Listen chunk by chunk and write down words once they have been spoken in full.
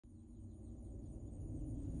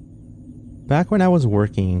Back when I was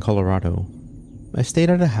working in Colorado, I stayed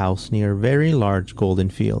at a house near very large golden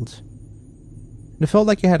fields. It felt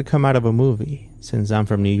like it had come out of a movie, since I'm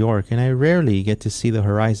from New York and I rarely get to see the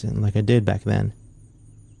horizon like I did back then.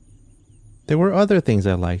 There were other things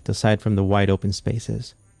I liked aside from the wide open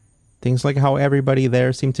spaces. Things like how everybody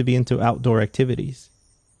there seemed to be into outdoor activities.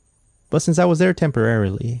 But since I was there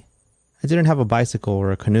temporarily, I didn't have a bicycle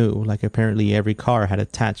or a canoe like apparently every car had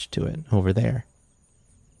attached to it over there.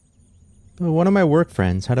 But one of my work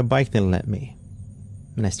friends had a bike that let me,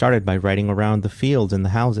 and I started by riding around the fields and the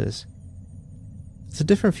houses. It's a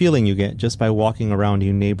different feeling you get just by walking around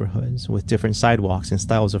new neighborhoods with different sidewalks and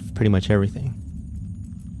styles of pretty much everything.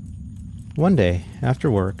 One day, after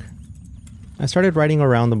work, I started riding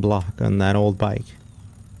around the block on that old bike,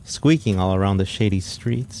 squeaking all around the shady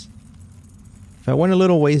streets. If I went a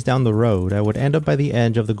little ways down the road, I would end up by the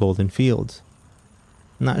edge of the golden fields.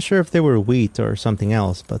 Not sure if they were wheat or something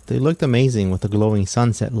else, but they looked amazing with the glowing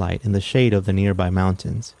sunset light in the shade of the nearby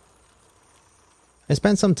mountains. I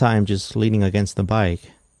spent some time just leaning against the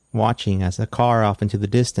bike, watching as a car off into the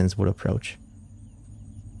distance would approach.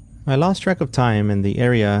 I lost track of time and the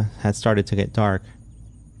area had started to get dark,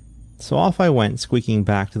 so off I went squeaking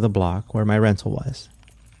back to the block where my rental was.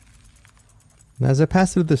 As I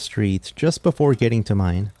passed through the street just before getting to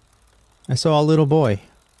mine, I saw a little boy,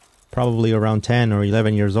 probably around 10 or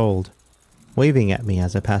 11 years old, waving at me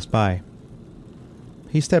as I passed by.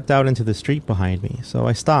 He stepped out into the street behind me, so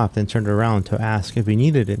I stopped and turned around to ask if he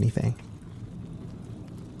needed anything.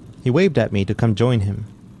 He waved at me to come join him.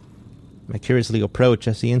 I curiously approached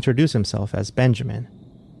as he introduced himself as Benjamin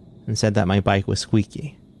and said that my bike was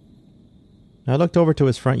squeaky. I looked over to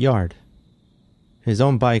his front yard. His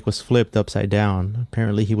own bike was flipped upside down.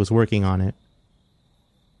 Apparently he was working on it.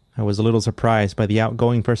 I was a little surprised by the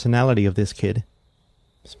outgoing personality of this kid,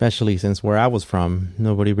 especially since where I was from,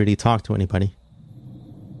 nobody really talked to anybody.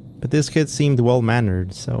 But this kid seemed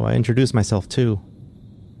well-mannered, so I introduced myself too.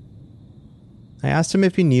 I asked him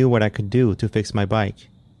if he knew what I could do to fix my bike.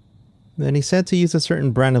 Then he said to use a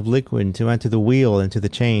certain brand of liquid to enter the wheel into the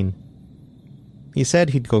chain. He said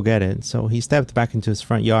he'd go get it, so he stepped back into his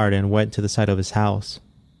front yard and went to the side of his house.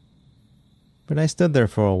 But I stood there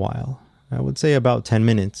for a while. I would say about 10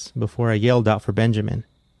 minutes before I yelled out for Benjamin,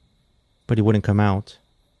 but he wouldn't come out.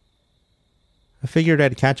 I figured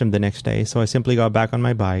I'd catch him the next day, so I simply got back on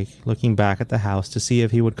my bike, looking back at the house to see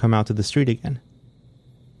if he would come out to the street again.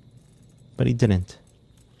 But he didn't.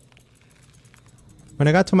 When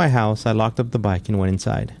I got to my house, I locked up the bike and went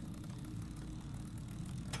inside.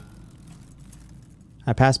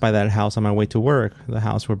 I passed by that house on my way to work, the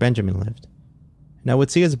house where Benjamin lived, and I would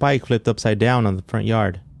see his bike flipped upside down on the front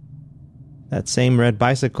yard. That same red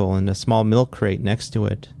bicycle and a small milk crate next to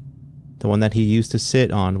it, the one that he used to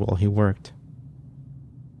sit on while he worked.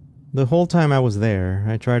 The whole time I was there,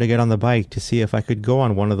 I tried to get on the bike to see if I could go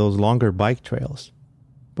on one of those longer bike trails,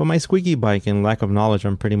 but my squeaky bike and lack of knowledge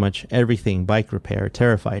on pretty much everything bike repair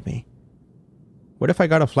terrified me. What if I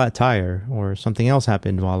got a flat tire or something else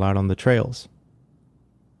happened while out on the trails?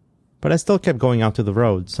 But I still kept going out to the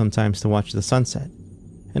road, sometimes to watch the sunset,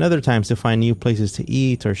 and other times to find new places to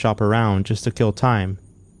eat or shop around just to kill time,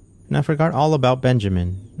 and I forgot all about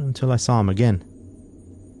Benjamin until I saw him again.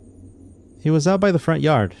 He was out by the front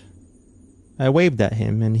yard. I waved at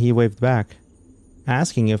him and he waved back,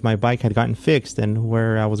 asking if my bike had gotten fixed and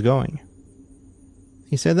where I was going.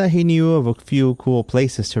 He said that he knew of a few cool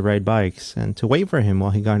places to ride bikes and to wait for him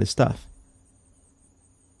while he got his stuff.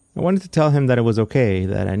 I wanted to tell him that it was okay,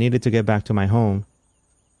 that I needed to get back to my home,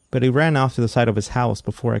 but he ran off to the side of his house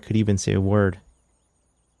before I could even say a word.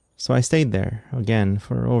 So I stayed there, again,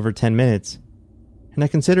 for over 10 minutes, and I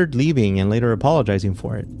considered leaving and later apologizing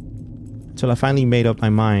for it, until I finally made up my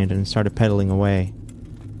mind and started pedaling away.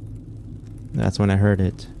 That's when I heard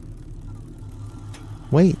it.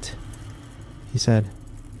 "Wait," he said.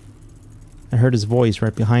 I heard his voice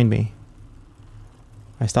right behind me.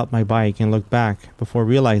 I stopped my bike and looked back before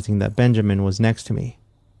realizing that Benjamin was next to me,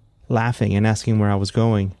 laughing and asking where I was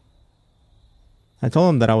going. I told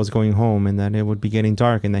him that I was going home and that it would be getting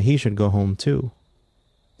dark and that he should go home too,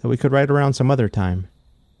 that we could ride around some other time.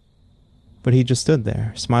 But he just stood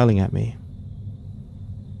there, smiling at me.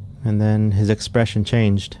 And then his expression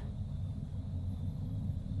changed.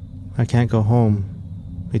 "I can't go home,"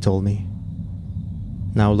 he told me,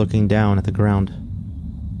 now looking down at the ground.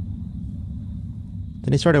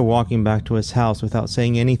 Then he started walking back to his house without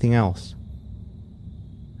saying anything else.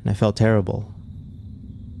 And I felt terrible.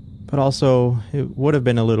 But also, it would have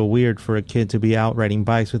been a little weird for a kid to be out riding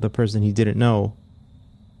bikes with a person he didn't know.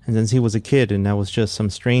 And since he was a kid and I was just some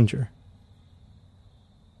stranger.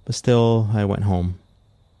 But still, I went home.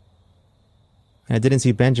 and I didn't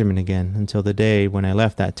see Benjamin again until the day when I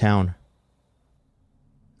left that town.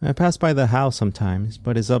 I passed by the house sometimes,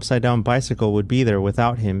 but his upside-down bicycle would be there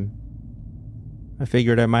without him. I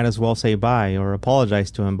figured I might as well say bye or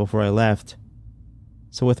apologize to him before I left.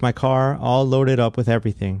 So with my car all loaded up with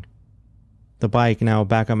everything, the bike now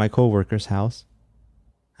back at my coworker's house,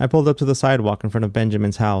 I pulled up to the sidewalk in front of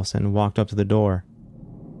Benjamin's house and walked up to the door.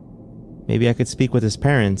 Maybe I could speak with his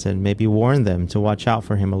parents and maybe warn them to watch out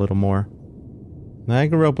for him a little more. I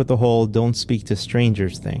grew up with the whole don't speak to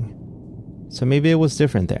strangers thing, so maybe it was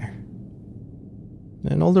different there.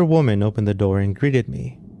 An older woman opened the door and greeted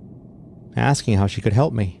me, asking how she could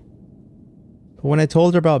help me. But when I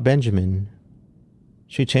told her about Benjamin,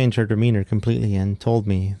 she changed her demeanor completely and told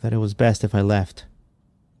me that it was best if I left.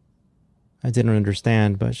 I didn't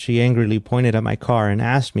understand, but she angrily pointed at my car and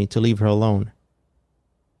asked me to leave her alone.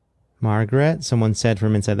 "Margaret," someone said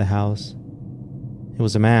from inside the house. It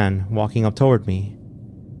was a man walking up toward me,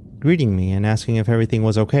 greeting me and asking if everything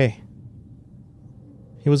was okay.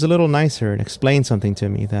 He was a little nicer and explained something to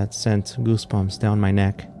me that sent goosebumps down my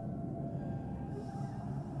neck.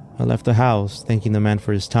 I left the house, thanking the man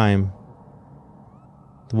for his time.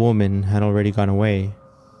 The woman had already gone away.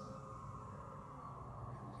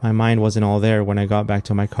 My mind wasn't all there when I got back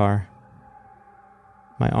to my car.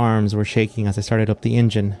 My arms were shaking as I started up the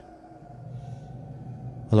engine.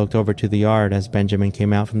 I looked over to the yard as Benjamin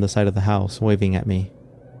came out from the side of the house, waving at me.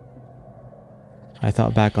 I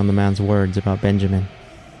thought back on the man's words about Benjamin.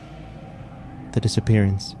 The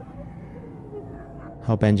disappearance.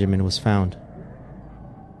 How Benjamin was found.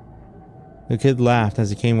 The kid laughed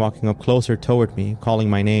as he came walking up closer toward me, calling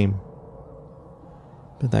my name.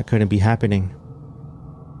 But that couldn't be happening.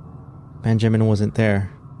 Benjamin wasn't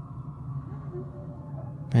there.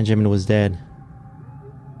 Benjamin was dead.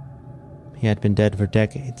 He had been dead for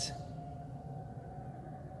decades.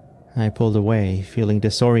 I pulled away, feeling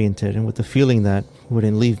disoriented and with the feeling that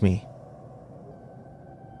wouldn't leave me.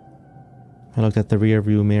 I looked at the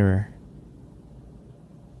rearview mirror.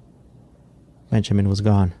 Benjamin was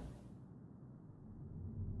gone.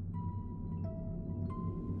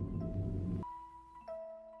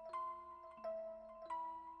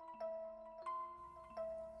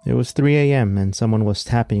 It was 3 a.m. and someone was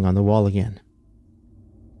tapping on the wall again.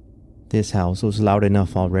 This house was loud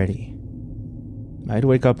enough already. I'd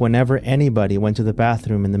wake up whenever anybody went to the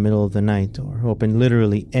bathroom in the middle of the night or opened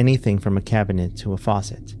literally anything from a cabinet to a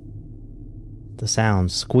faucet. The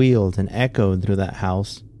sounds squealed and echoed through that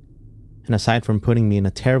house, and aside from putting me in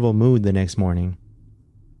a terrible mood the next morning,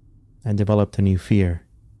 I developed a new fear.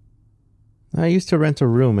 I used to rent a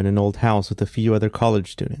room in an old house with a few other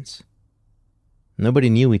college students. Nobody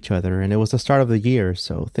knew each other, and it was the start of the year,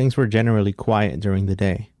 so things were generally quiet during the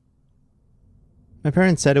day. My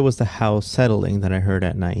parents said it was the house settling that I heard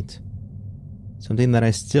at night, something that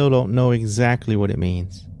I still don't know exactly what it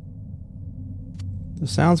means. The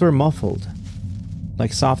sounds were muffled,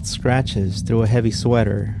 like soft scratches through a heavy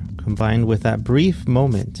sweater, combined with that brief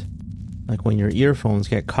moment, like when your earphones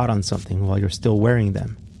get caught on something while you're still wearing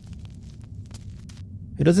them.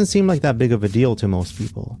 It doesn't seem like that big of a deal to most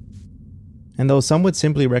people. And though some would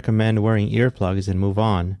simply recommend wearing earplugs and move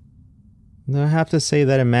on, I have to say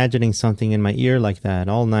that imagining something in my ear like that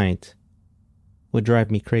all night would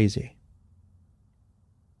drive me crazy.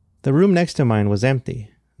 The room next to mine was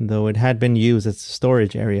empty, though it had been used as a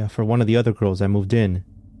storage area for one of the other girls I moved in.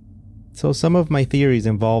 So some of my theories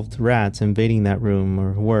involved rats invading that room,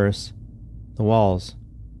 or worse, the walls.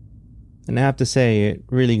 And I have to say, it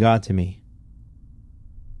really got to me.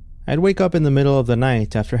 I'd wake up in the middle of the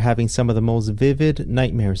night after having some of the most vivid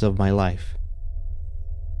nightmares of my life.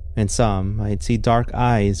 In some, I'd see dark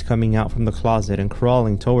eyes coming out from the closet and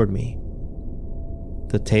crawling toward me.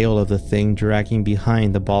 The tail of the thing dragging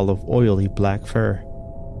behind the ball of oily black fur.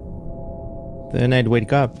 Then I'd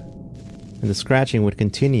wake up, and the scratching would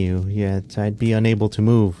continue, yet I'd be unable to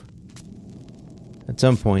move. At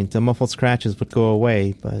some point, the muffled scratches would go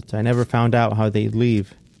away, but I never found out how they'd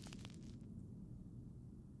leave.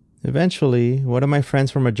 Eventually, one of my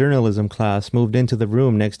friends from a journalism class moved into the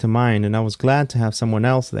room next to mine, and I was glad to have someone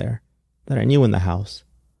else there that I knew in the house,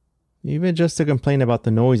 even just to complain about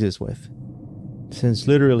the noises with, since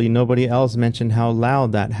literally nobody else mentioned how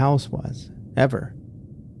loud that house was, ever.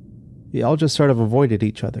 We all just sort of avoided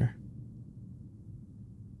each other.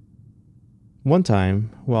 One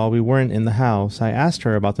time, while we weren't in the house, I asked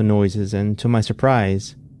her about the noises, and to my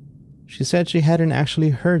surprise, she said she hadn't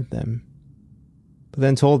actually heard them, but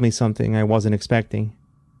then told me something I wasn't expecting.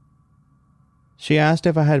 She asked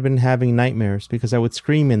if I had been having nightmares because I would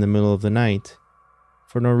scream in the middle of the night,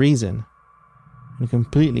 for no reason, and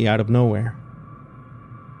completely out of nowhere.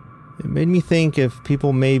 It made me think if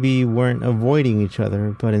people maybe weren't avoiding each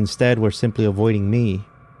other, but instead were simply avoiding me.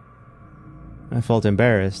 I felt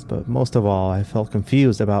embarrassed, but most of all, I felt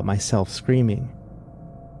confused about myself screaming.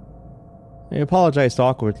 I apologized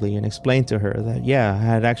awkwardly and explained to her that, yeah, I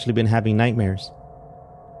had actually been having nightmares,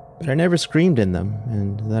 but I never screamed in them,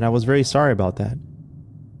 and that I was very sorry about that.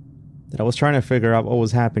 That I was trying to figure out what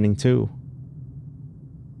was happening too.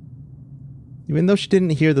 Even though she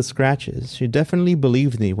didn't hear the scratches, she definitely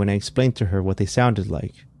believed me when I explained to her what they sounded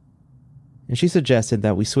like. And she suggested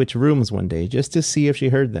that we switch rooms one day just to see if she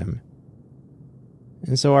heard them.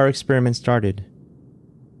 And so our experiment started,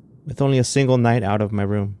 with only a single night out of my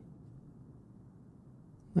room.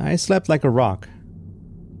 I slept like a rock,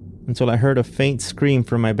 until I heard a faint scream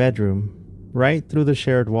from my bedroom, right through the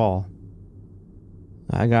shared wall.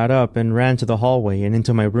 I got up and ran to the hallway and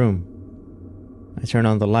into my room. I turned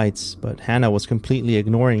on the lights, but Hannah was completely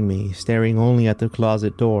ignoring me, staring only at the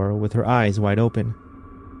closet door with her eyes wide open.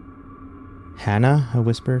 "Hannah," I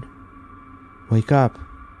whispered. "Wake up."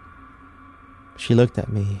 She looked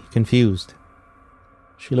at me, confused.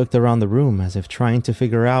 She looked around the room as if trying to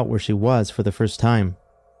figure out where she was for the first time.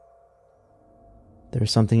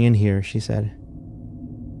 "There's something in here," she said.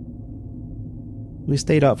 We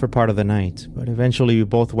stayed up for part of the night, but eventually we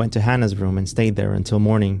both went to Hannah's room and stayed there until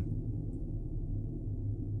morning.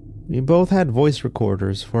 We both had voice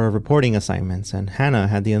recorders for our reporting assignments, and Hannah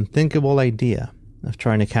had the unthinkable idea of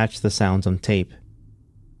trying to catch the sounds on tape.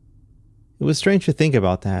 It was strange to think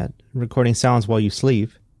about that, recording sounds while you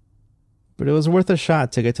sleep, but it was worth a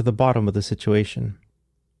shot to get to the bottom of the situation.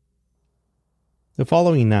 The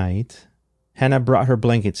following night, Hannah brought her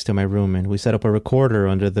blankets to my room and we set up a recorder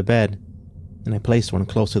under the bed, and I placed one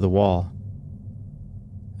close to the wall.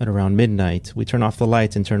 At around midnight, we turned off the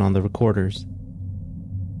lights and turned on the recorders.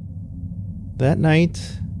 That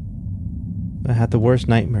night, I had the worst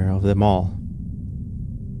nightmare of them all.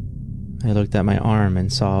 I looked at my arm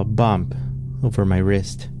and saw a bump over my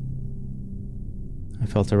wrist. I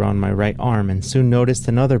felt around my right arm and soon noticed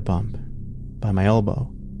another bump by my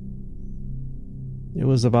elbow. It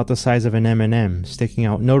was about the size of an M&M, sticking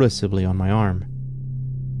out noticeably on my arm.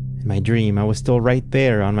 In my dream, I was still right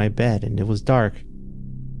there on my bed and it was dark,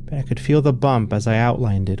 but I could feel the bump as I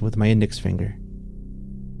outlined it with my index finger.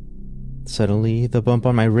 Suddenly, the bump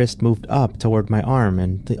on my wrist moved up toward my arm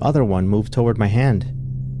and the other one moved toward my hand.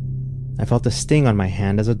 I felt a sting on my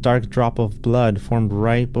hand as a dark drop of blood formed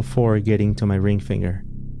right before getting to my ring finger.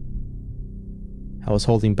 I was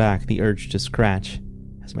holding back the urge to scratch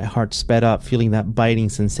as my heart sped up, feeling that biting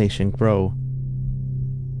sensation grow.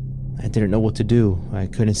 I didn't know what to do. I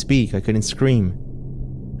couldn't speak. I couldn't scream.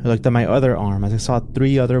 I looked at my other arm as I saw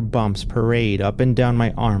 3 other bumps parade up and down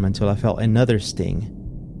my arm until I felt another sting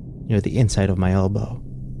near the inside of my elbow.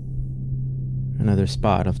 Another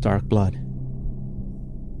spot of dark blood.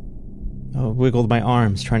 I wiggled my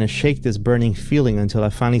arms, trying to shake this burning feeling until I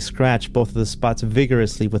finally scratched both of the spots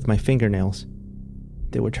vigorously with my fingernails.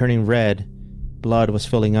 They were turning red. Blood was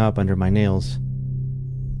filling up under my nails.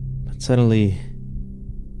 But suddenly,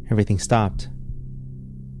 everything stopped.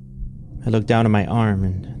 I looked down at my arm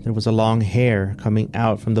and there was a long hair coming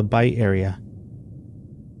out from the bite area.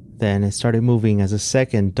 Then it started moving as a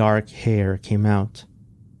second dark hair came out.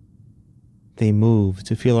 They moved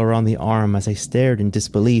to feel around the arm as I stared in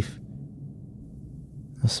disbelief.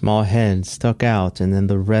 A small head stuck out and then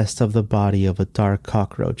the rest of the body of a dark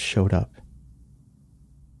cockroach showed up.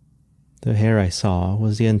 The hair I saw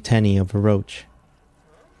was the antennae of a roach.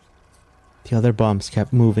 The other bumps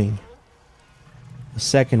kept moving. A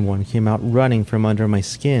second one came out running from under my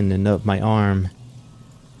skin and up my arm,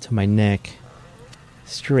 to my neck,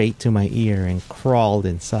 straight to my ear and crawled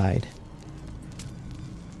inside.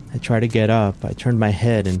 I tried to get up. I turned my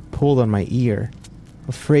head and pulled on my ear,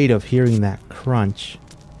 afraid of hearing that crunch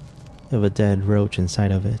of a dead roach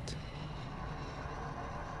inside of it.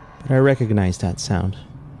 But I recognized that sound.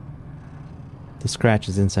 The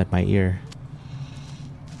scratches inside my ear.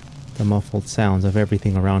 The muffled sounds of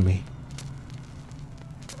everything around me.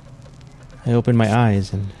 I opened my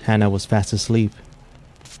eyes and Hannah was fast asleep.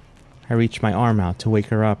 I reached my arm out to wake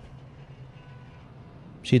her up.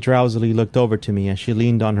 She drowsily looked over to me as she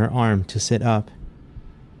leaned on her arm to sit up.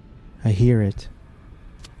 "I hear it.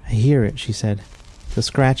 I hear it," she said. "The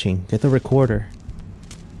scratching. Get the recorder."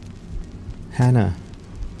 "Hannah,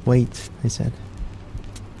 wait," I said.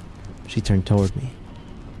 She turned toward me.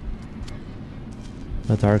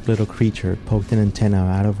 The dark little creature poked an antenna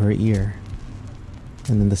out of her ear,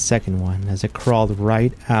 and then the second one as it crawled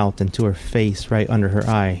right out into her face right under her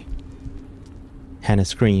eye. Hannah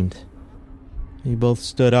screamed. We both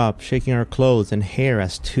stood up, shaking our clothes and hair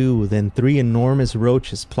as 2, then 3 enormous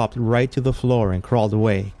roaches plopped right to the floor and crawled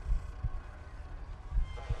away.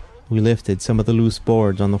 We lifted some of the loose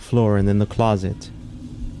boards on the floor and then the closet.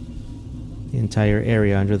 The entire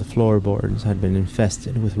area under the floorboards had been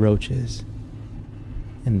infested with roaches,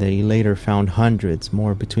 and they later found hundreds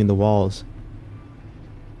more between the walls.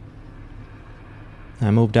 I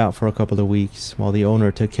moved out for a couple of weeks while the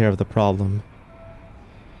owner took care of the problem.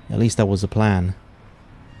 At least that was the plan.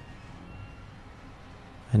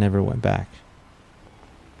 I never went back.